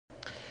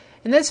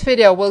In this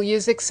video, we'll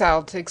use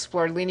Excel to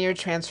explore linear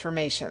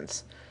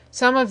transformations,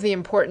 some of the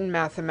important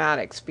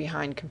mathematics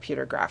behind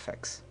computer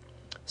graphics.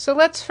 So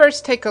let's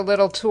first take a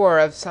little tour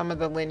of some of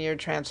the linear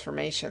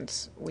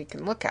transformations we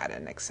can look at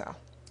in Excel.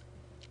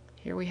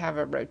 Here we have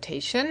a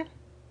rotation,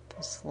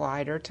 the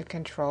slider to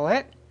control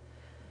it.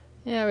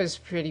 Yeah, I was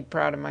pretty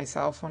proud of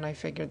myself when I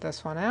figured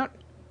this one out.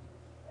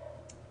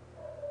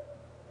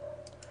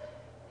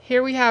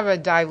 Here we have a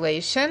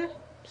dilation,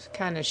 just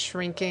kind of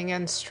shrinking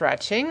and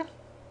stretching.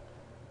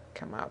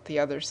 Come out the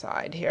other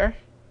side here,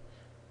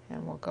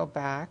 and we'll go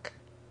back.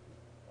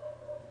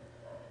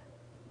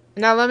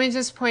 Now let me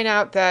just point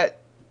out that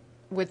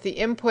with the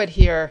input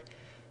here,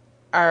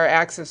 our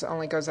axis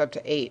only goes up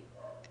to 8,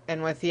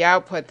 and with the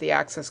output, the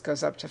axis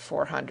goes up to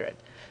 400.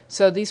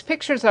 So these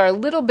pictures are a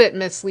little bit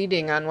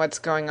misleading on what's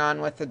going on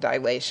with the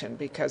dilation,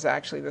 because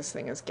actually this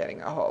thing is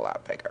getting a whole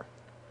lot bigger.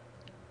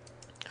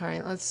 All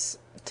right, let's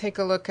take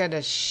a look at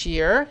a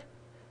shear.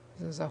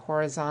 This is a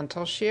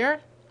horizontal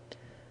shear.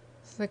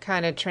 This is the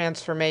kind of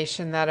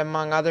transformation that,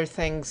 among other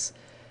things,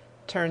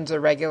 turns a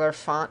regular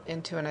font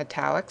into an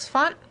italics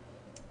font.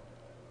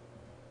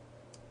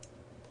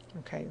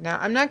 Okay, now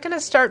I'm not going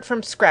to start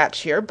from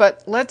scratch here,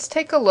 but let's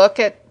take a look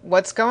at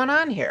what's going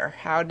on here.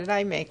 How did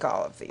I make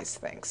all of these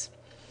things?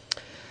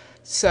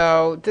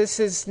 So this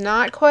is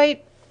not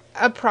quite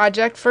a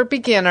project for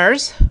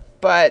beginners,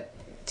 but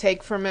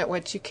take from it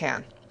what you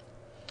can.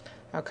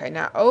 Okay,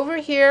 now over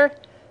here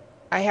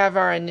I have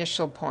our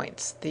initial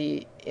points,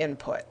 the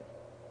input,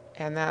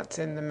 and that's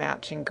in the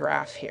matching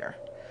graph here.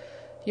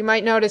 You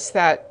might notice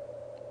that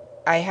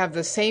I have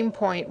the same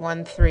point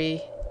 1,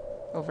 3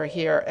 over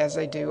here as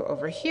I do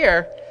over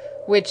here,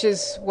 which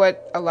is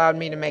what allowed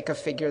me to make a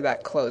figure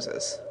that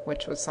closes,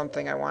 which was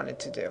something I wanted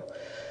to do.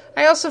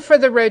 I also, for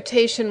the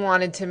rotation,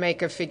 wanted to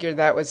make a figure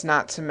that was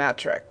not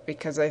symmetric,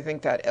 because I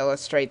think that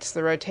illustrates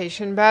the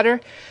rotation better.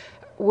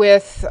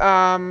 With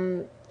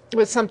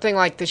something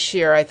like the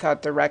shear, I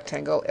thought the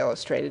rectangle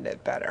illustrated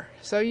it better.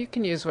 So you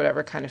can use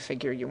whatever kind of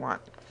figure you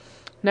want.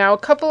 Now, a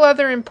couple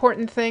other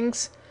important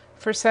things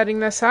for setting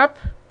this up.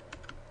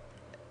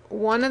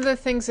 One of the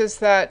things is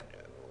that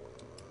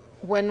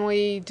when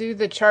we do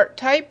the chart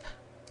type,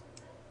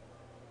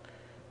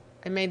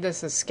 I made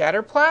this a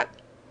scatter plot.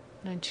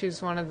 I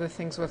choose one of the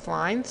things with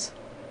lines.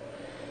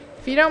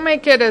 If you don't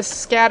make it a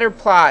scatter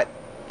plot,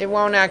 it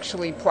won't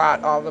actually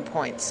plot all the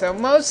points. So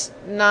most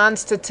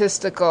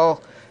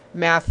non-statistical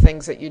math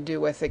things that you do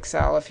with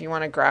Excel, if you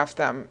want to graph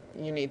them,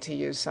 you need to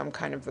use some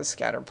kind of the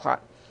scatter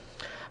plot.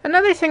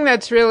 Another thing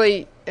that's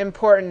really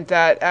important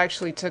that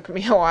actually took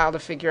me a while to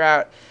figure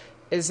out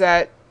is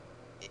that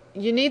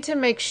you need to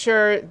make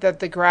sure that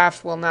the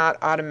graph will not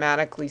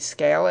automatically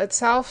scale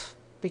itself,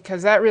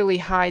 because that really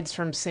hides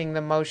from seeing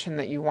the motion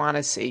that you want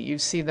to see. You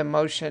see the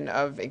motion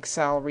of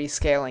Excel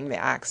rescaling the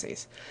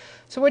axes.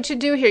 So what you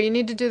do here, you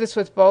need to do this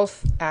with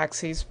both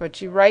axes, but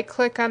you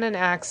right-click on an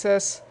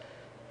axis,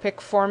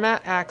 pick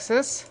Format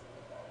Axis,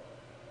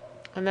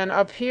 and then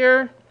up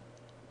here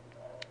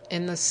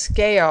in the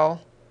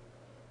scale,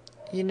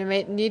 you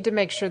need to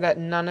make sure that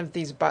none of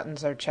these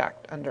buttons are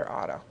checked under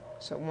Auto,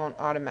 so it won't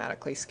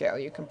automatically scale.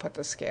 You can put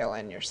the scale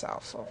in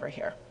yourself over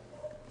here.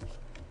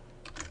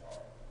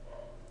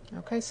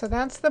 Okay, so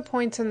that's the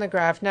points in the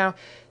graph. Now,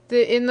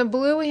 in the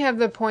blue we have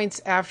the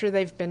points after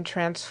they've been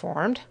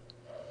transformed.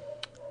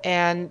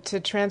 And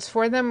to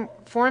transform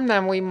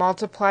them, we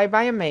multiply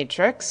by a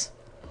matrix.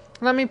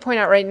 Let me point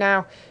out right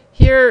now,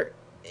 here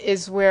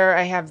is where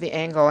I have the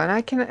angle, and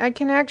I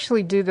can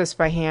actually do this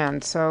by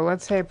hand. So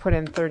let's say I put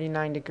in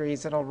 39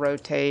 degrees, it'll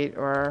rotate,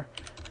 or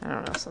I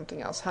don't know,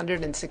 something else,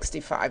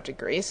 165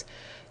 degrees.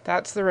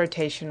 That's the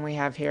rotation we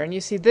have here. And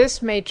you see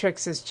this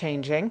matrix is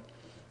changing,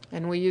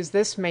 and we use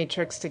this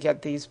matrix to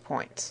get these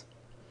points.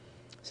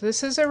 So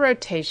this is a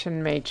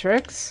rotation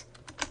matrix.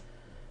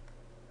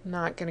 I'm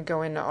not going to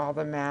go into all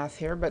the math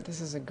here, but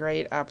this is a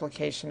great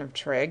application of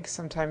trig.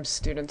 Sometimes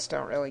students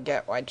don't really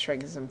get why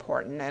trig is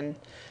important, and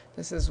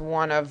this is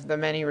one of the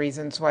many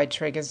reasons why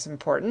trig is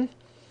important.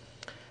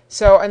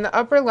 So in the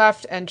upper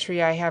left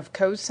entry I have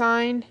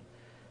cosine,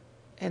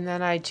 and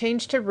then I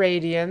change to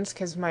radians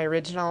because my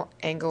original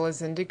angle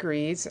is in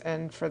degrees,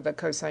 and for the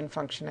cosine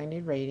function I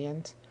need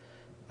radians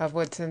of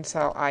what's in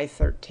cell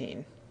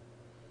I13.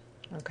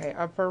 Okay,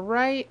 upper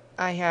right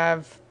I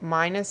have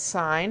minus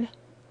sine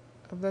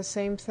of the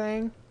same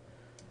thing.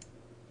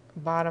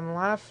 Bottom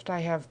left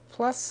I have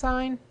plus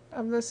sine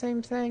of the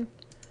same thing,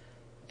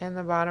 and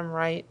the bottom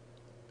right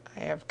I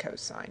have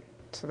cosine.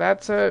 So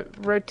that's a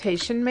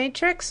rotation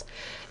matrix.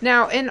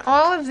 Now in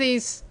all of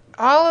these,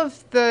 all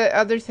of the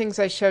other things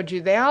I showed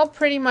you, they all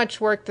pretty much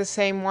work the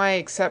same way,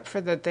 except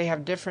for that they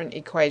have different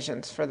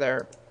equations for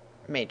their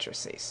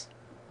matrices.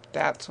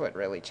 That's what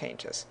really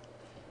changes.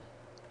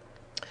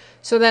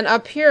 So then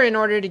up here, in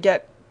order to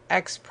get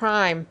x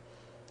prime,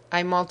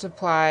 I'm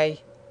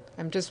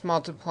just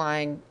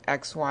multiplying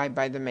xy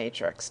by the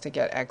matrix to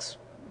get x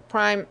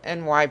prime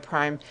and y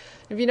prime.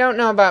 If you don't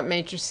know about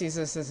matrices,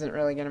 this isn't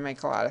really going to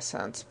make a lot of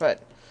sense,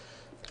 but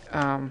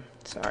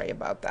sorry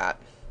about that.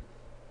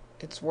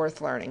 It's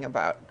worth learning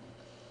about.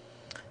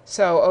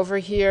 So over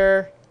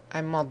here,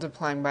 I'm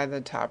multiplying by the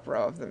top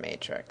row of the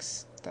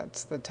matrix.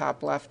 That's the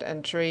top left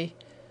entry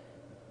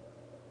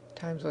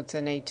times what's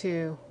in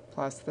A2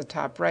 plus the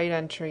top right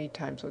entry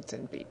times what's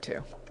in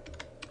B2.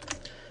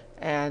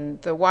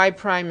 And the y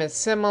prime is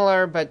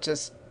similar, but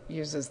just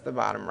uses the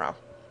bottom row.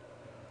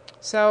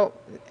 So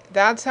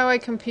that's how I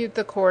compute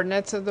the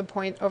coordinates of the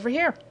point over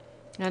here.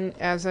 And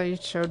as I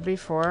showed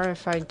before,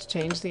 if I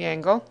change the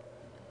angle,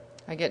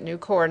 I get new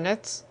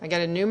coordinates. I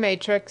get a new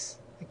matrix.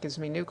 It gives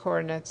me new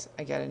coordinates.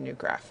 I get a new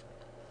graph.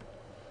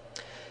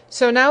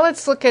 So now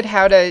let's look at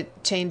how to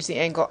change the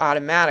angle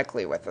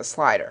automatically with a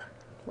slider,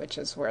 which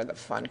is where the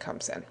fun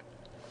comes in.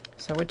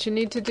 So what you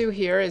need to do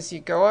here is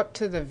you go up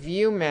to the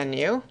View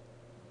menu,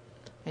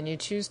 and you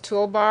choose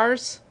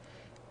Toolbars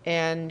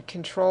and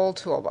Control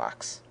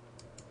Toolbox.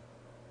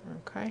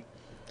 Okay,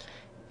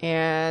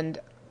 and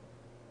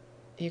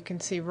you can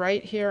see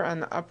right here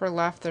on the upper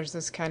left there's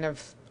this kind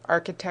of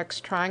architect's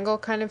triangle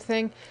kind of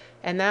thing,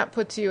 and that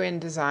puts you in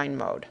design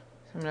mode.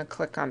 So I'm going to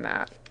click on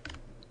that.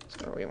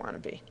 That's where we want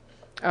to be.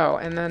 Oh,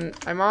 and then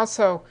I'm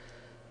also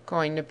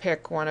going to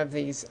pick one of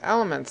these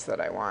elements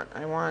that I want.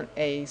 I want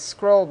a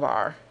scroll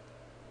bar,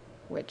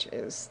 which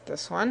is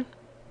this one.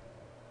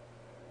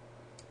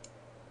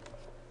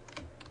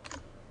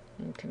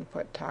 You can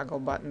put toggle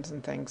buttons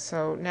and things.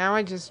 So now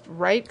I just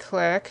right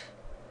click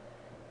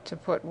to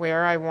put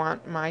where I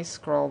want my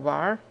scroll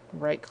bar,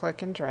 right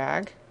click and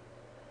drag,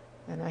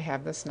 and I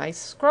have this nice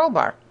scroll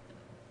bar.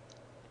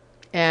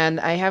 And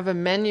I have a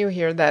menu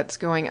here that's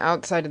going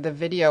outside of the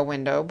video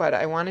window, but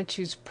I want to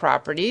choose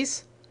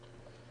Properties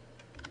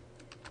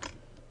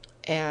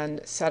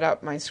and set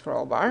up my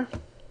scroll bar.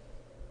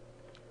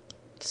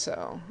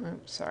 So,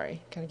 oops,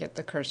 sorry, gotta get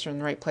the cursor in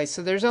the right place.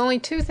 So there's only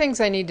two things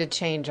I need to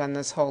change on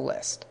this whole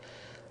list.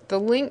 The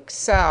link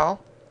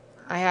cell,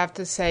 I have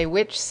to say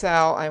which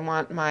cell I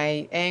want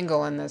my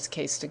angle in this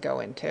case to go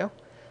into.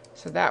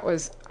 So that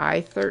was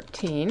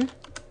I13.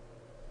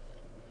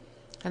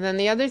 And then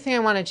the other thing I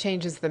want to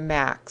change is the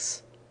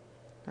max.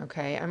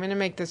 Okay, I'm going to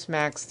make this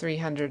max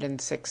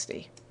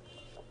 360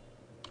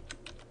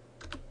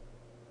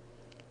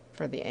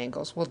 for the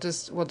angles. We'll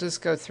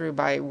just go through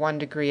by 1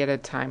 degree at a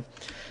time.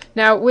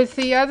 Now with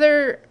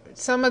the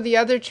some of the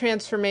other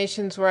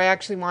transformations where I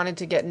actually wanted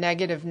to get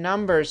negative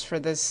numbers for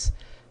this,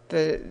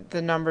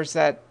 the numbers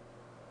that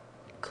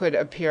could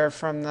appear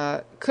from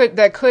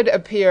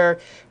appear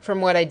from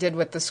what I did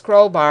with the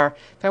scroll bar.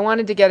 If I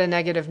wanted to get a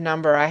negative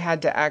number, I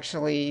had to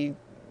actually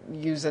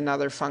use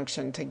another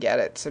function to get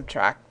it,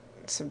 subtract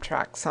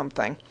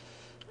something,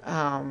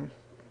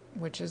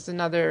 which is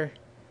another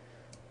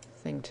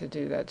thing to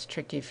do that's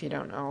tricky if you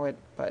don't know it,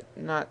 but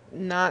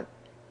not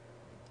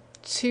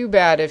too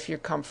bad if you're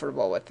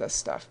comfortable with this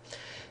stuff.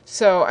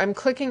 So I'm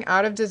clicking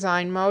out of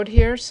design mode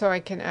here so I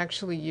can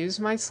actually use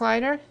my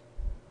slider,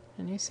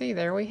 and you see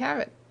there we have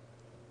it.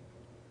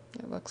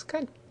 It looks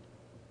good.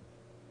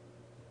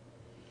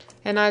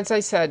 And as I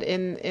said,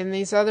 in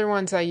these other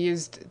ones I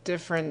used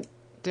different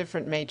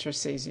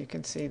matrices. You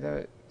can see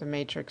the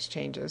matrix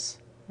changes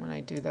when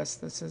I do this.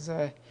 This is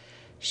a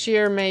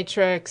shear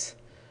matrix.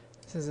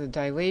 This is a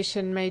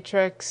dilation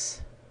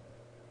matrix.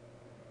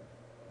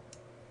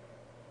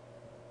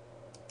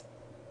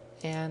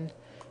 And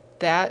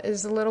that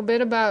is a little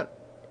bit about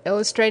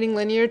illustrating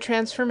linear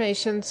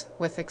transformations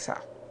with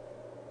Excel.